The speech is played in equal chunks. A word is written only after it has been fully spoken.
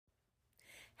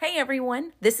Hey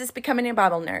everyone, this is Becoming a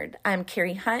Bible Nerd. I'm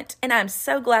Carrie Hunt, and I'm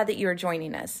so glad that you are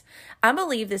joining us. I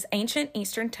believe this ancient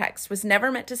Eastern text was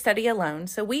never meant to study alone,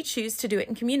 so we choose to do it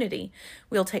in community.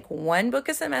 We'll take one book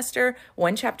a semester,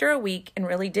 one chapter a week, and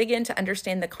really dig in to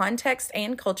understand the context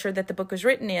and culture that the book was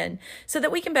written in so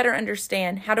that we can better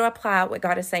understand how to apply what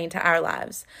God is saying to our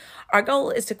lives. Our goal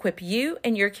is to equip you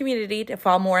and your community to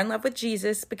fall more in love with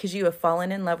Jesus because you have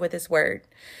fallen in love with His Word.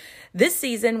 This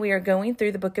season, we are going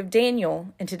through the book of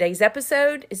Daniel, and today's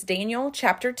episode is Daniel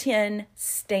chapter 10,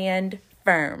 Stand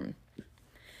Firm.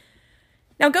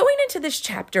 Now, going into this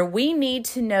chapter, we need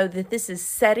to know that this is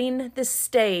setting the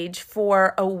stage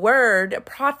for a word, a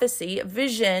prophecy, a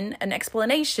vision, an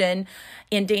explanation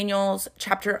in Daniel's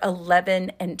chapter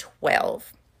 11 and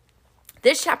 12.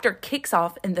 This chapter kicks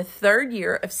off in the third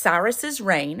year of Cyrus's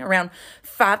reign, around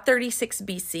 536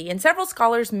 BC, and several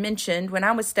scholars mentioned when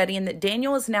I was studying that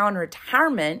Daniel is now in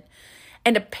retirement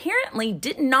and apparently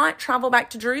did not travel back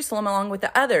to Jerusalem along with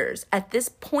the others. At this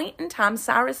point in time,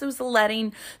 Cyrus was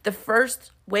letting the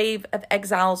first wave of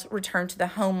exiles return to the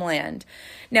homeland.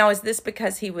 Now, is this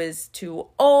because he was too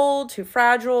old, too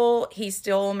fragile? He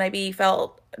still maybe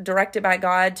felt directed by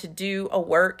God to do a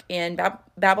work in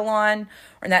Babylon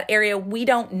or in that area? We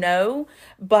don't know,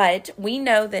 but we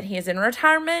know that he is in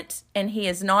retirement and he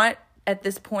is not at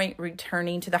this point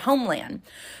returning to the homeland.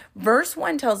 Verse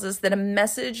 1 tells us that a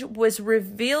message was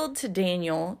revealed to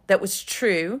Daniel that was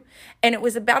true, and it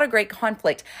was about a great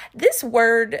conflict. This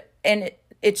word, and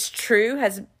it's true,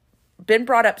 has been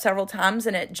brought up several times,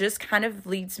 and it just kind of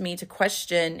leads me to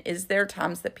question, is there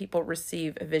times that people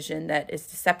receive a vision that is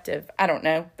deceptive? I don't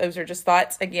know. Those are just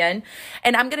thoughts again.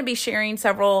 And I'm going to be sharing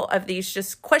several of these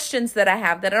just questions that I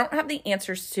have that I don't have the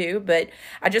answers to, but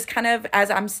I just kind of, as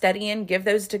I'm studying, give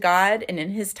those to God, and in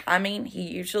His timing, He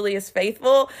usually is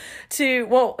faithful to,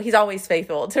 well, He's always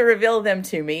faithful to reveal them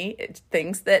to me.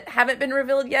 Things that haven't been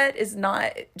revealed yet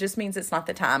just means it's not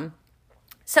the time.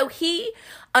 So he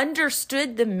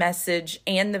understood the message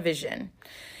and the vision.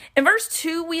 In verse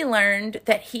 2, we learned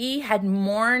that he had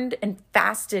mourned and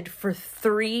fasted for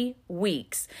 3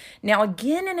 weeks. Now,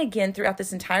 again and again throughout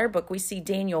this entire book, we see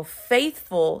Daniel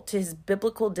faithful to his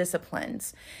biblical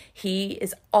disciplines. He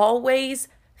is always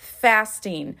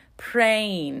fasting,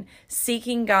 praying,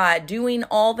 seeking God, doing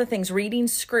all the things, reading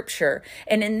scripture.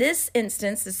 And in this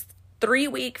instance, this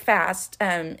 3-week fast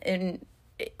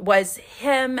was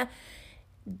him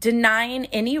denying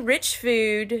any rich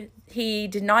food. He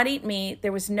did not eat meat.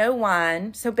 There was no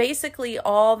wine. So basically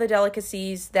all the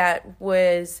delicacies that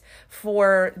was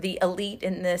for the elite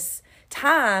in this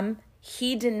time,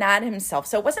 he denied himself.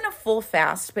 So it wasn't a full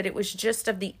fast, but it was just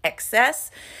of the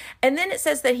excess. And then it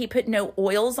says that he put no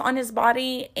oils on his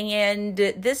body. And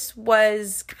this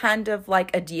was kind of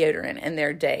like a deodorant in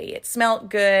their day. It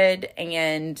smelled good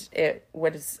and it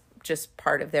was just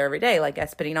part of their everyday, like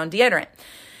us putting on deodorant.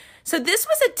 So this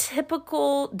was a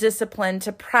typical discipline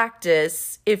to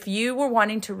practice if you were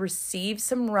wanting to receive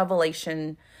some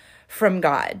revelation from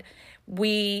God.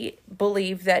 We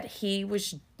believe that he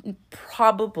was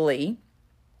probably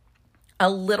a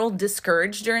little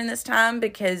discouraged during this time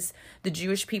because the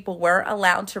Jewish people were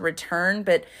allowed to return,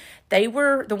 but they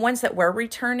were the ones that were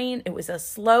returning. It was a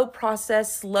slow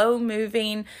process, slow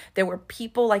moving. There were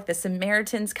people like the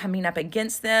Samaritans coming up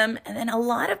against them. And then a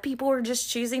lot of people were just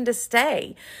choosing to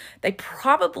stay. They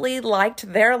probably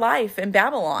liked their life in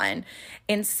Babylon.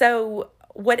 And so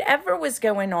whatever was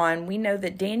going on, we know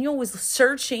that Daniel was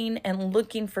searching and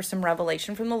looking for some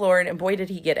revelation from the Lord. And boy, did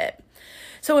he get it.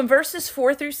 So in verses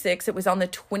 4 through 6, it was on the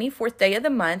 24th day of the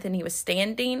month, and he was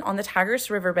standing on the Tigris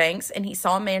riverbanks, and he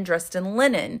saw a man dressed in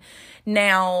linen.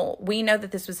 Now, we know that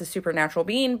this was a supernatural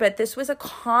being, but this was a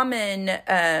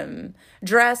common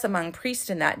dress among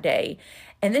priests in that day.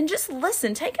 And then just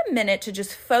listen, take a minute to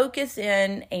just focus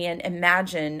in and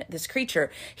imagine this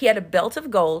creature. He had a belt of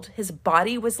gold. His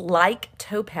body was like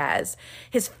topaz.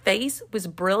 His face was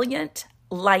brilliant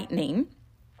lightning.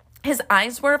 His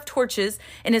eyes were of torches,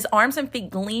 and his arms and feet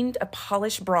gleamed of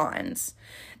polished bronze.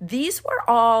 These were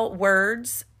all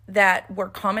words that were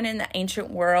common in the ancient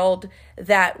world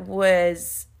that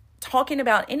was talking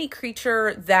about any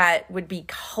creature that would be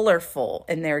colorful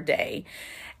in their day.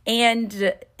 And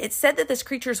it said that this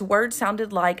creature's word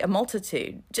sounded like a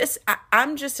multitude.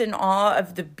 I'm just in awe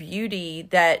of the beauty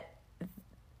that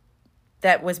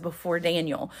was before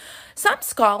Daniel. Some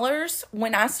scholars,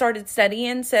 when I started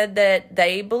studying, said that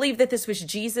they believe that this was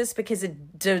Jesus because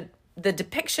the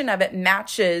depiction of it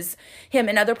matches him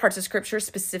in other parts of Scripture,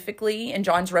 specifically in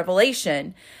John's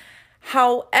Revelation.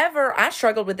 However, I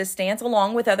struggled with this stance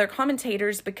along with other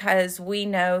commentators because we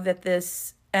know that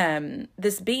this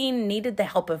this being needed the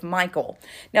help of Michael.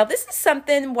 Now, this is a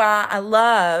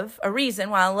reason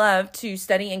why I love to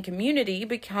study in community,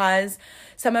 because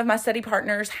some of my study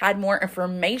partners had more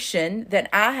information than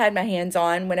I had my hands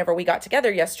on whenever we got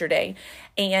together yesterday.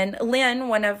 And Lynn,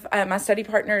 one of my study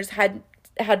partners, had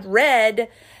read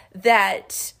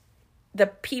that the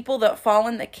people that fall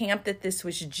in the camp that this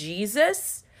was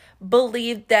Jesus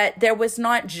believed that there was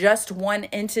not just one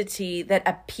entity that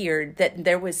appeared, that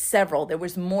there was several, there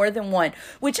was more than one,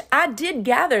 which I did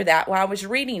gather that while I was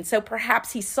reading. So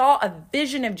perhaps he saw a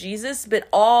vision of Jesus, but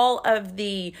all of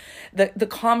the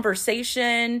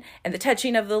conversation and the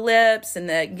touching of the lips and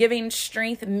the giving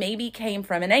strength maybe came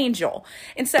from an angel.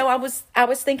 And so I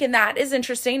was thinking that is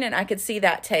interesting, and I could see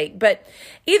that take. But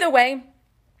either way,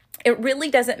 it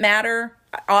really doesn't matter.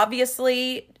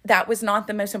 Obviously, that was not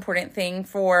the most important thing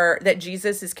that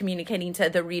Jesus is communicating to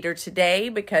the reader today,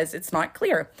 because it's not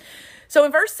clear. So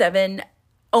in verse 7,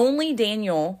 only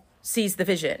Daniel sees the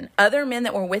vision. Other men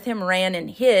that were with him ran and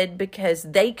hid because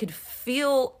they could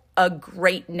feel a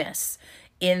greatness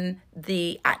in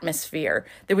the atmosphere.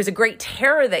 There was a great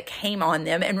terror that came on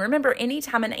them. And remember,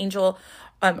 anytime an angel,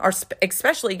 or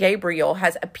especially Gabriel,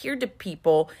 has appeared to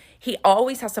people, he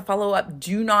always has to follow up,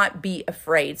 do not be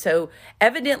afraid. So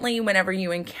evidently, whenever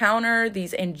you encounter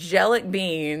these angelic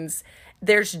beings,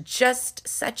 there's just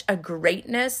such a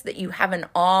greatness that you have an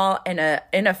awe and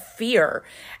a fear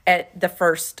at the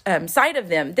first sight of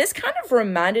them. This kind of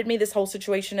reminded me, this whole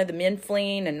situation of the men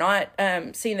fleeing and not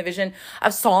seeing the vision,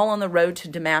 of Saul on the road to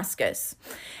Damascus.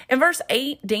 In verse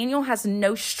 8, Daniel has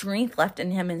no strength left in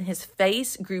him, and his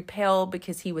face grew pale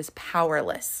because he was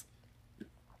powerless.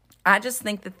 I just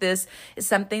think that this is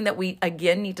something that we,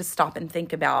 again, need to stop and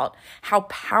think about, how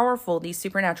powerful these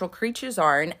supernatural creatures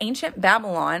are. In ancient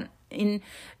Babylon,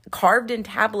 carved in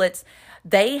tablets,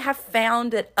 they have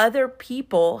found that other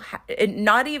people,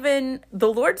 not even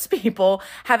the Lord's people,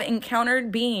 have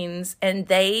encountered beings, and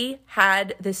they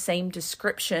had the same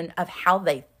description of how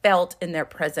they felt in their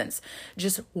presence.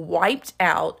 Just wiped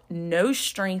out, no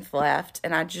strength left.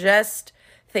 And I just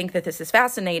think that this is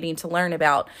fascinating to learn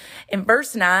about. In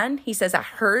verse 9, he says, I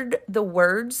heard the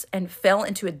words and fell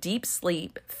into a deep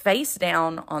sleep, face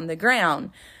down on the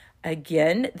ground.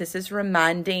 Again, this is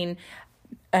reminding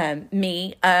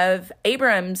me of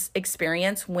Abram's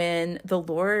experience when the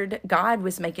Lord God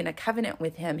was making a covenant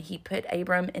with him. He put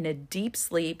Abram in a deep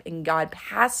sleep, and God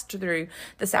passed through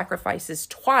the sacrifices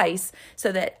twice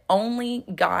so that only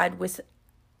God was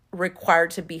required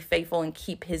to be faithful and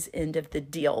keep his end of the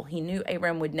deal. He knew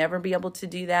Abram would never be able to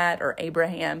do that, or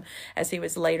Abraham, as he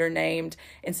was later named.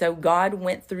 And so God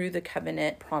went through the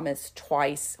covenant promise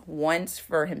twice, once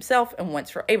for himself and once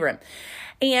for Abram.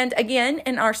 And again,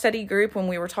 in our study group, when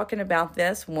we were talking about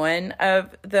this, one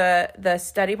of the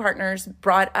study partners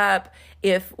brought up,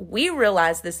 if we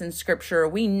realize this in Scripture,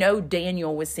 we know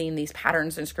Daniel was seeing these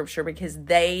patterns in Scripture because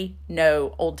they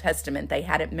know Old Testament. They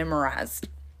had it memorized.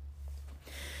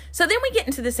 So then we get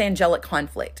into this angelic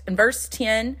conflict. In verse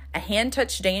 10, a hand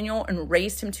touched Daniel and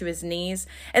raised him to his knees,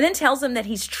 and then tells him that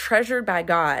he's treasured by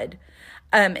God.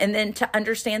 And then to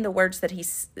understand the words that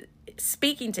he's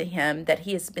speaking to him, that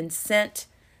he has been sent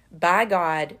by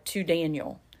God to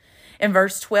Daniel. In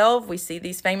verse 12, we see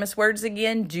these famous words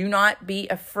again, do not be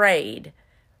afraid.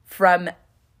 From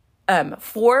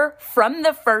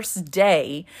the first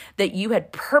day that you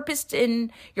had purposed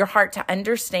in your heart to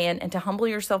understand and to humble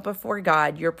yourself before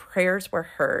God, your prayers were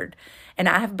heard, and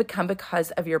I have become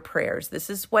because of your prayers. This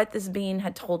is what this being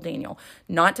had told Daniel,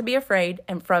 not to be afraid.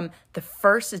 And from the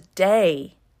first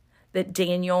day that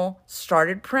Daniel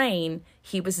started praying,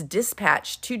 he was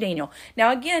dispatched to Daniel.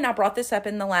 Now, again, I brought this up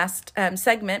in the last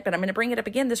segment, but I'm going to bring it up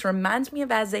again. This reminds me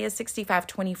of Isaiah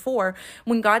 65:24,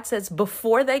 when God says,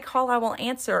 before they call, I will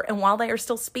answer, and while they are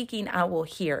still speaking, I will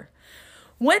hear.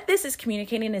 What this is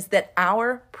communicating is that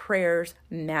our prayers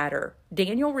matter.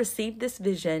 Daniel received this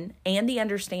vision and the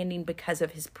understanding because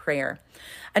of his prayer.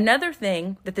 Another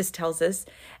thing that this tells us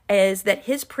is that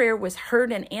his prayer was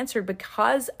heard and answered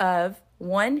because of,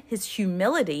 one, his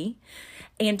humility,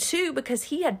 and two, because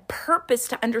he had purpose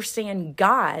to understand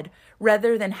God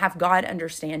rather than have God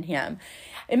understand him.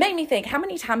 It made me think, how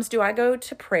many times do I go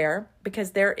to prayer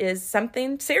because there is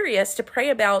something serious to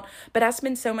pray about, but I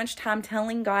spend so much time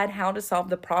telling God how to solve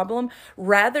the problem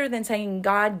rather than saying,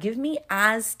 God, give me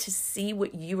eyes to see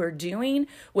what you are doing,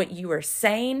 what you are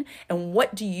saying, and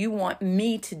what do you want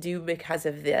me to do because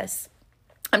of this?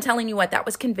 I'm telling you what, that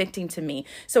was convicting to me.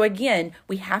 So again,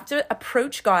 we have to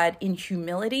approach God in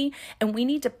humility, and we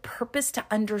need to purpose to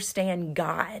understand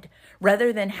God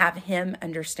rather than have him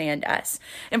understand us.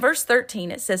 In verse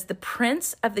 13, it says, the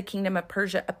prince of the kingdom of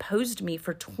Persia opposed me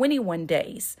for 21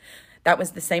 days. That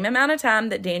was the same amount of time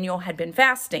that Daniel had been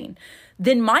fasting.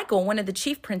 Then Michael, one of the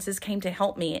chief princes, came to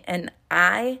help me, and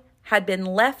I had been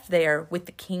left there with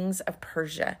the kings of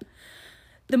Persia.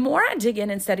 The more I dig in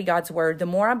and study God's word, the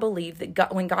more I believe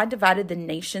that when God divided the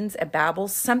nations at Babel,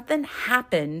 something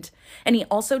happened, and he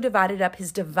also divided up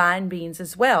his divine beings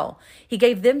as well. He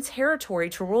gave them territory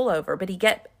to rule over, but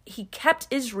he kept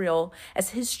Israel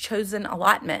as his chosen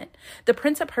allotment. The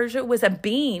prince of Persia was a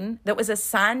being that was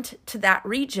assigned to that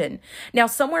region. Now,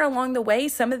 somewhere along the way,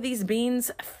 some of these beings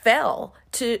fell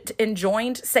and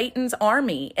joined Satan's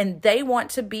army, and they want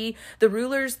to be the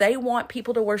rulers. They want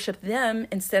people to worship them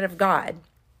instead of God.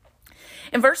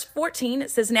 In verse 14, it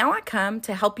says, now I come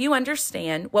to help you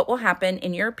understand what will happen to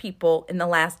your people in the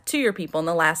last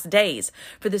days.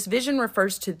 For this vision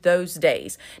refers to those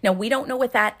days. Now, we don't know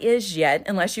what that is yet,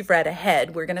 unless you've read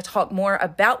ahead. We're going to talk more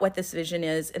about what this vision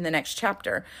is in the next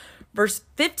chapter. Verse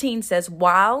 15 says,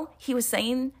 while he was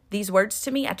saying these words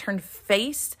to me, I turned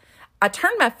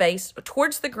my face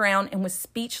towards the ground and was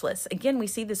speechless. Again, we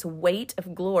see this weight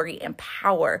of glory and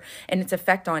power and its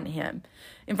effect on him.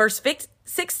 In verse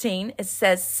 16, it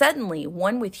says, suddenly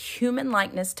one with human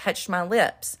likeness touched my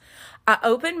lips. I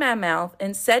opened my mouth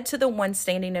and said to the one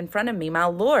standing in front of me, my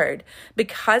Lord,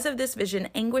 because of this vision,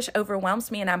 anguish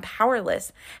overwhelms me and I'm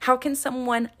powerless. How can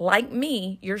someone like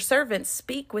me, your servant,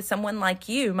 speak with someone like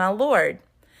you, my Lord?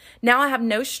 Now I have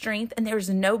no strength and there's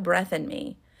no breath in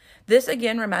me. This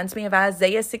again reminds me of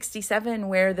Isaiah 67,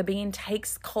 where the being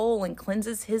takes coal and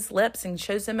cleanses his lips and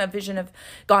shows him a vision of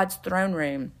God's throne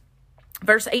room.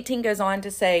 Verse 18 goes on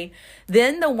to say,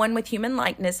 then the one with human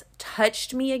likeness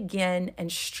touched me again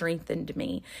and strengthened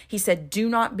me. He said, do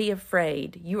not be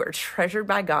afraid. You are treasured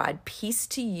by God. Peace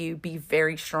to you. Be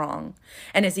very strong.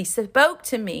 And as he spoke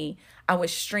to me, I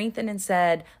was strengthened and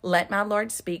said, let my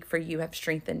Lord speak, for you have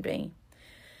strengthened me.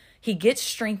 He gets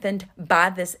strengthened by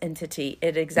this entity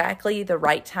at exactly the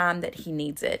right time that he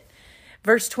needs it.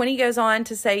 Verse 20 goes on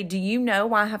to say, do you know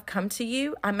why I have come to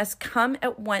you? I must return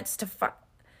at once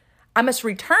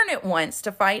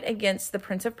to fight against the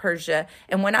prince of Persia,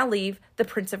 and when I leave, the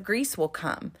prince of Greece will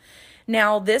come.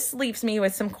 Now, this leaves me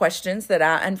with some questions that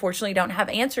I unfortunately don't have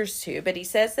answers to, but he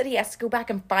says that he has to go back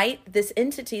and fight this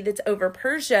entity that's over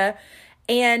Persia,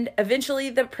 and eventually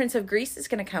the prince of Greece is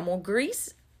going to come. Well,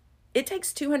 Greece, it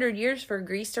takes 200 years for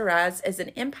Greece to rise as an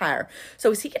empire.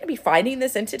 So is he going to be fighting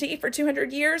this entity for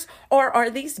 200 years, or are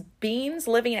these beings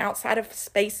living outside of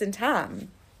space and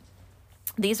time?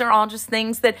 These are all just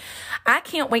things that I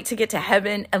can't wait to get to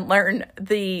heaven and learn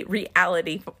the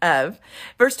reality of.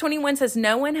 Verse 21 says,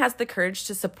 no one has the courage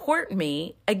to support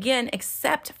me, again,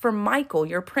 except for Michael,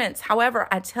 your prince. However,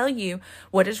 I tell you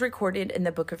what is recorded in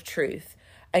the book of truth.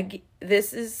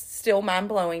 This is still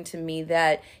mind-blowing to me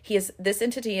that this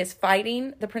entity is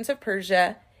fighting the prince of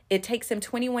Persia. It takes him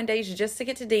 21 days just to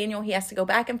get to Daniel. He has to go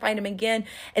back and fight him again.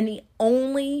 And the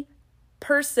only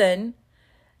person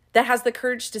that has the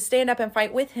courage to stand up and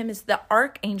fight with him is the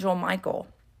archangel Michael.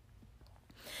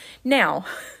 Now,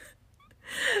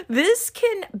 this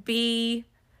can be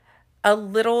a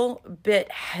little bit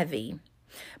heavy,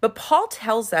 but Paul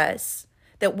tells us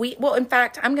that in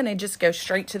fact, I'm going to just go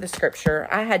straight to the scripture.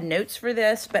 I had notes for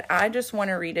this, but I just want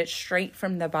to read it straight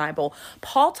from the Bible.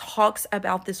 Paul talks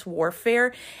about this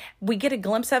warfare. We get a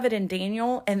glimpse of it in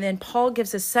Daniel, and then Paul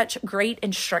gives us such great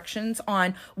instructions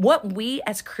on what we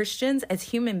as Christians, as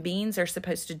human beings, are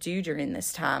supposed to do during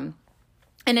this time.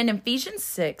 And in Ephesians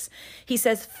 6, he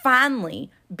says, finally,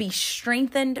 be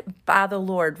strengthened by the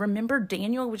Lord. Remember,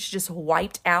 Daniel was just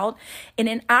wiped out. And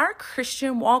in our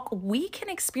Christian walk, we can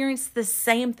experience the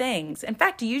same things. In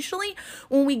fact, usually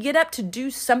when we get up to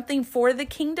do something for the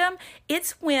kingdom,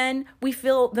 it's when we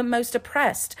feel the most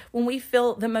oppressed, when we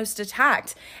feel the most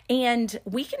attacked. And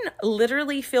we can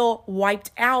literally feel wiped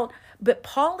out. But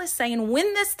Paul is saying,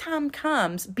 when this time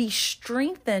comes, be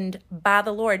strengthened by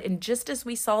the Lord. And just as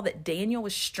we saw that Daniel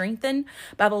was strengthened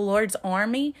by the Lord's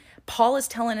army, Paul is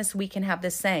telling us we can have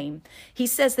the same. He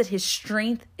says that his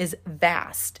strength is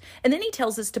vast. And then he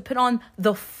tells us to put on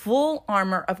the full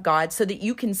armor of God so that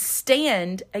you can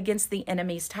stand against the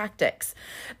enemy's tactics.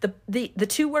 The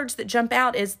two words that jump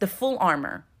out is the full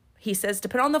armor. He says to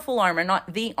put on the full armor,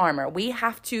 not the armor. We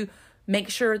have to make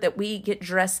sure that we get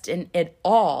dressed in it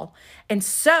all, and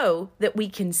so that we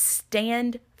can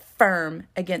stand firm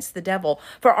against the devil.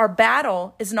 For our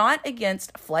battle is not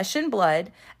against flesh and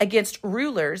blood, against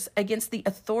rulers, against the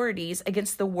authorities,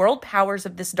 against the world powers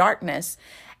of this darkness,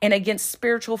 and against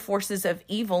spiritual forces of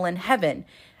evil in heaven.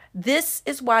 This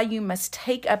is why you must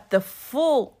take up the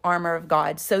full armor of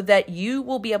God so that you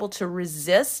will be able to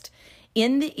resist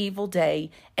in the evil day,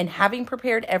 and having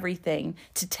prepared everything,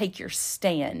 to take your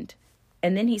stand.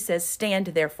 And then he says, stand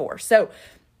therefore. So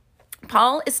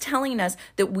Paul is telling us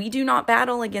that we do not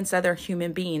battle against other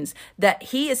human beings, that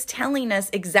he is telling us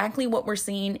exactly what we're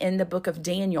seeing in the book of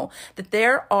Daniel, that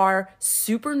there are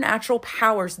supernatural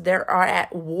powers that are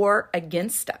at war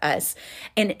against us.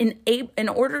 And in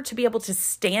order to be able to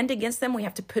stand against them, we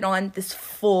have to put on this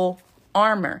full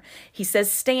armor. He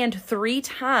says stand 3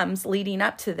 times leading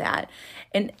up to that.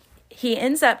 And he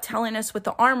ends up telling us what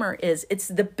the armor is. It's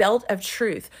the belt of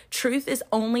truth. Truth is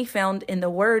only found in the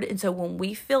word. And so when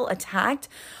we feel attacked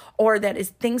or that is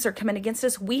things are coming against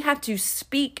us, we have to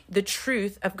speak the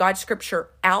truth of God's scripture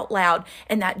out loud.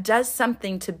 And that does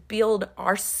something to build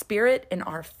our spirit and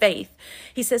our faith.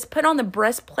 He says, put on the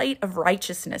breastplate of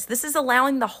righteousness. This is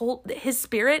allowing his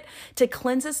spirit to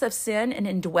cleanse us of sin and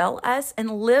indwell us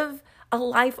and live a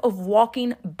life of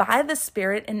walking by the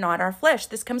Spirit and not our flesh.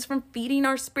 This comes from feeding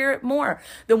our spirit more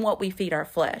than what we feed our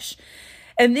flesh.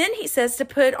 And then he says to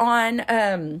put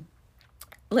on,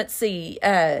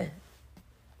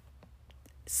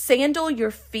 sandal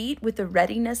your feet with the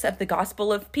readiness of the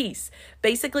gospel of peace.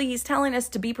 Basically, he's telling us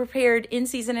to be prepared in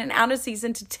season and out of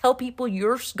season to tell people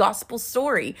your gospel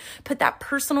story. Put that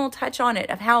personal touch on it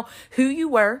of who you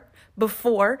were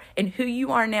before and who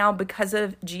you are now because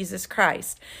of Jesus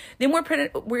Christ. Then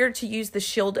we're to use the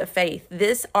shield of faith.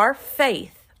 Our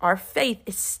faith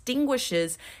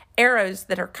extinguishes arrows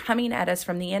that are coming at us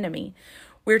from the enemy.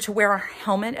 We're to wear our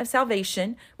helmet of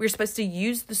salvation. We're supposed to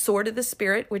use the sword of the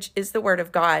Spirit, which is the word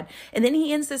of God. And then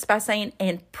he ends this by saying,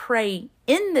 and pray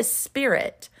in the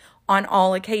Spirit on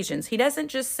all occasions. He doesn't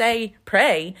just say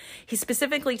pray. He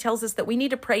specifically tells us that we need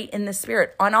to pray in the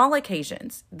Spirit on all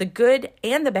occasions, the good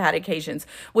and the bad occasions,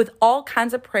 with all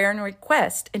kinds of prayer and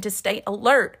request, and to stay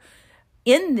alert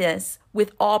in this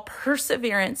with all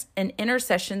perseverance and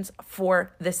intercessions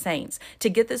for the saints. To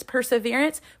get this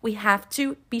perseverance, we have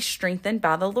to be strengthened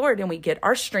by the Lord, and we get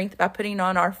our strength by putting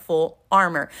on our full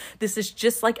armor. This is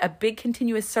just like a big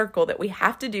continuous circle that we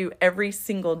have to do every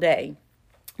single day.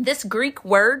 This Greek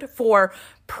word for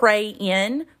pray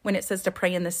in, when it says to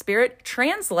pray in the Spirit,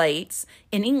 translates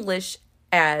in English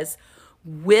as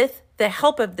with the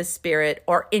help of the Spirit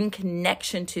or in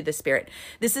connection to the Spirit.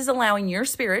 This is allowing your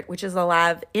spirit, which is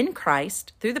alive in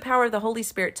Christ, through the power of the Holy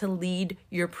Spirit, to lead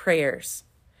your prayers.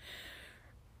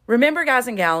 Remember, guys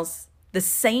and gals, the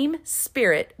same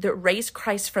Spirit that raised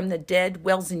Christ from the dead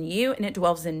dwells in you, and it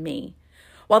dwells in me.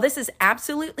 While this is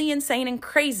absolutely insane and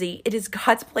crazy, it is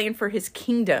God's plan for his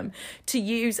kingdom to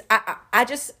use.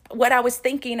 What I was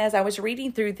thinking as I was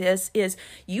reading through this is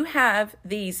you have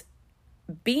these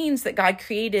beings that God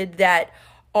created that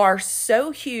are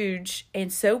so huge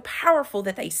and so powerful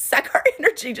that they suck our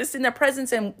energy just in their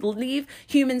presence and leave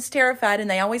humans terrified. And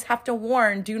they always have to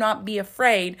warn, do not be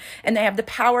afraid. And they have the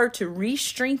power to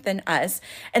re-strengthen us.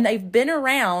 And they've been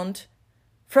around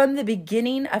from the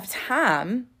beginning of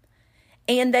time.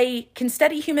 And they can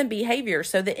study human behavior.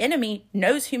 So the enemy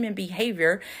knows human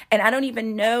behavior. And I don't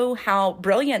even know how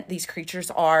brilliant these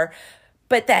creatures are.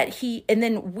 But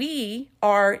then we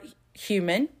are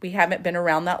human. We haven't been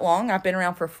around that long. I've been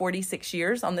around for 46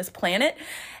 years on this planet.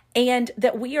 And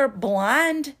that we are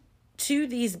blind to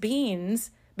these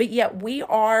beings. But yet we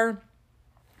are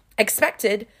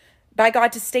expected by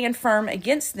God to stand firm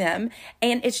against them.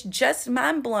 And it's just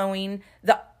mind-blowing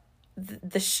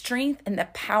the strength and the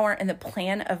power and the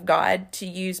plan of God to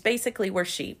use. Basically, we're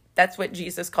sheep. That's what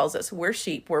Jesus calls us. We're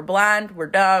sheep. We're blind. We're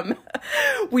dumb.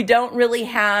 We don't really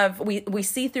we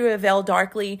see through a veil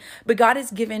darkly, but God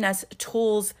has given us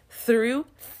tools through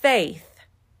faith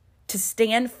to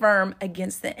stand firm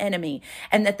against the enemy.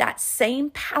 And that same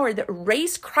power that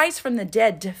raised Christ from the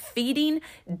dead, defeating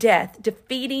death,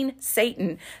 defeating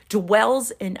Satan,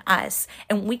 dwells in us.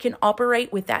 And we can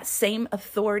operate with that same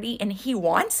authority, and he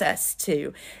wants us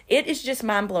to. It is just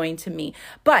mind-blowing to me.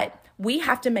 But we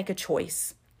have to make a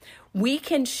choice. We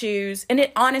can choose, and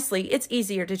it's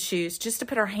easier to choose just to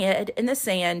put our head in the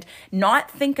sand, not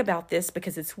think about this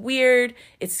because it's weird,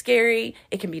 it's scary,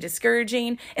 it can be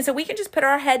discouraging. And so we can just put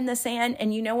our head in the sand,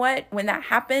 and you know what? When that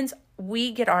happens,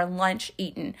 we get our lunch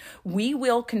eaten. We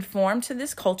will conform to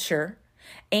this culture,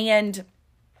 and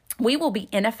we will be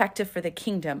ineffective for the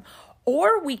kingdom.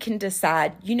 Or we can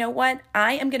decide, you know what?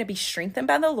 I am going to be strengthened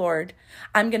by the Lord.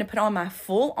 I'm going to put on my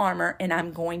full armor, and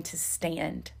I'm going to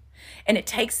stand. And it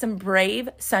takes some brave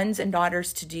sons and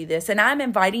daughters to do this. And I'm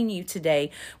inviting you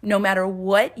today, no matter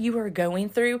what you are going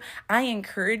through, I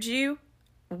encourage you.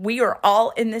 We are all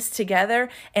in this together,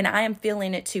 and I am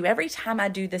feeling it too. Every time I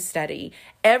do this study,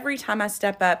 every time I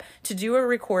step up to do a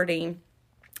recording,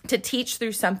 to teach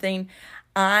through something,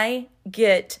 I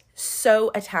get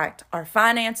so attacked. Our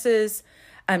finances,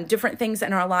 different things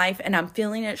in our life, and I'm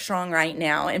feeling it strong right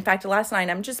now. In fact, last night,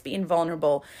 I'm just being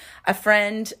vulnerable. A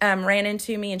friend ran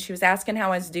into me, and she was asking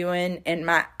how I was doing, and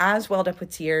my eyes welled up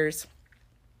with tears.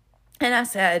 And I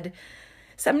said,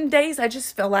 some days I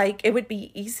just feel like it would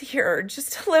be easier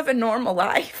just to live a normal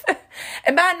life.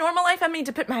 And by a normal life, I mean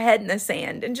to put my head in the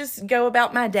sand and just go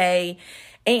about my day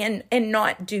and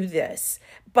not do this.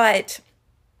 But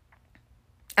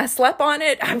I slept on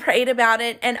it, I prayed about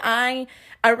it, and I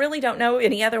really don't know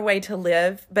any other way to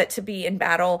live but to be in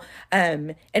battle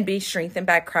and be strengthened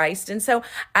by Christ. And so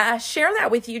I share that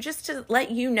with you just to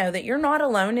let you know that you're not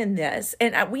alone in this.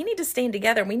 And we need to stand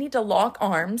together. We need to lock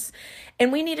arms,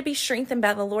 and we need to be strengthened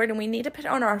by the Lord, and we need to put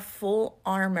on our full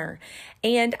armor.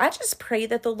 And I just pray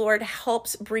that the Lord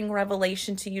helps bring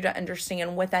revelation to you to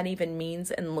understand what that even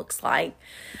means and looks like.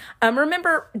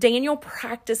 Remember, Daniel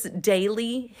practiced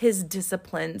daily his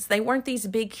disciplines. They weren't these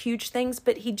big, huge things,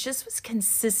 but he just was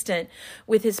consistent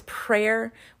with his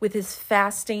prayer, with his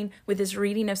fasting, with his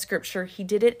reading of scripture. He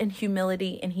did it in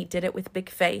humility, and he did it with big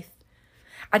faith.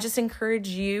 I just encourage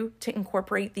you to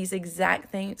incorporate these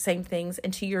exact same things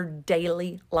into your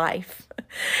daily life.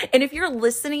 And if you're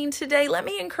listening today, let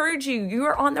me encourage you. You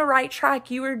are on the right track.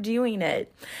 You are doing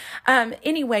it.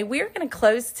 Anyway, we're going to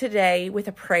close today with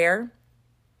a prayer.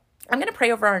 I'm going to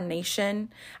pray over our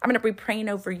nation. I'm going to be praying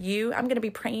over you. I'm going to be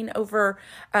praying over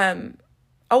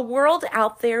a world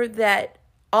out there that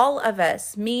all of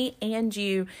us, me and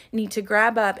you, need to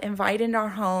grab up, invite into our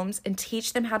homes, and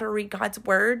teach them how to read God's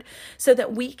word so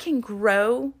that we can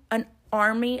grow an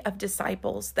army of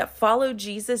disciples that follow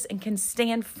Jesus and can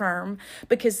stand firm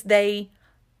because they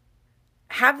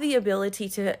have the ability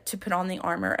to put on the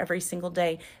armor every single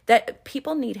day. That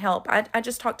people need help. I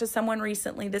just talked to someone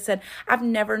recently that said, I've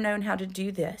never known how to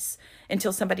do this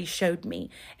until somebody showed me.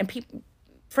 And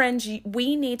friends,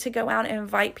 we need to go out and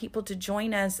invite people to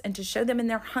join us and to show them, and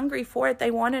they're hungry for it.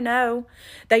 They want to know.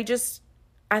 They just,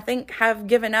 I think, have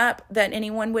given up that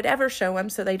anyone would ever show them,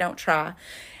 so they don't try.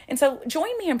 And so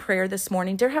join me in prayer this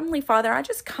morning. Dear Heavenly Father, I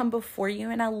just come before you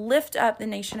and I lift up the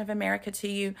nation of America to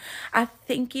you. I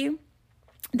thank you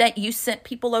that you sent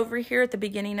people over here at the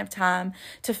beginning of time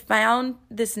to found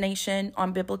this nation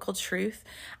on biblical truth.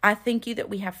 I thank you that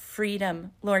we have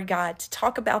freedom, Lord God, to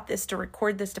talk about this, to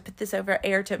record this, to put this over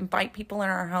air, to invite people in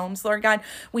our homes. Lord God,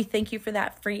 we thank you for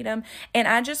that freedom. And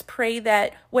I just pray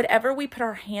that whatever we put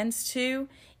our hands to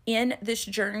in this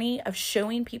journey of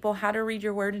showing people how to read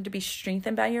your word and to be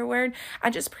strengthened by your word, I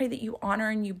just pray that you honor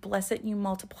and you bless it and you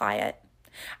multiply it.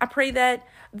 I pray that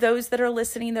those that are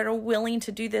listening, that are willing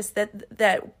to do this,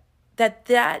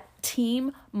 that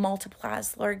team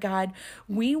multiplies, Lord God.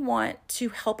 We want to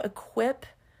help equip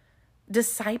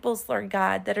disciples, Lord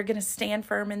God, that are going to stand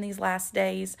firm in these last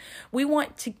days. We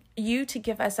want you to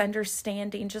give us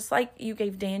understanding, just like you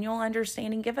gave Daniel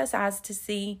understanding. Give us eyes to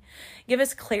see. Give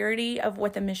us clarity of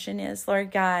what the mission is,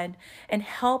 Lord God, and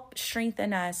help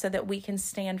strengthen us so that we can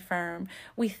stand firm.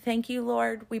 We thank you,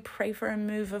 Lord. We pray for a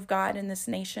move of God in this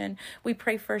nation. We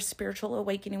pray for a spiritual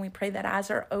awakening. We pray that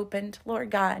eyes are opened, Lord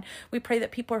God. We pray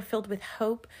that people are filled with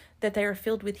hope, that they are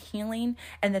filled with healing,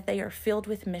 and that they are filled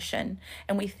with mission.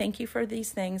 And we thank you for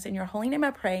these things. In your holy name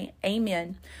I pray,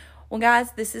 amen. Well,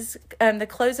 guys, this is the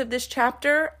close of this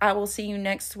chapter. I will see you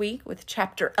next week with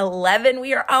chapter 11.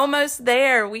 We are almost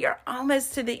there. We are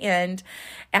almost to the end.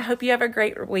 I hope you have a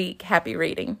great week. Happy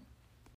reading.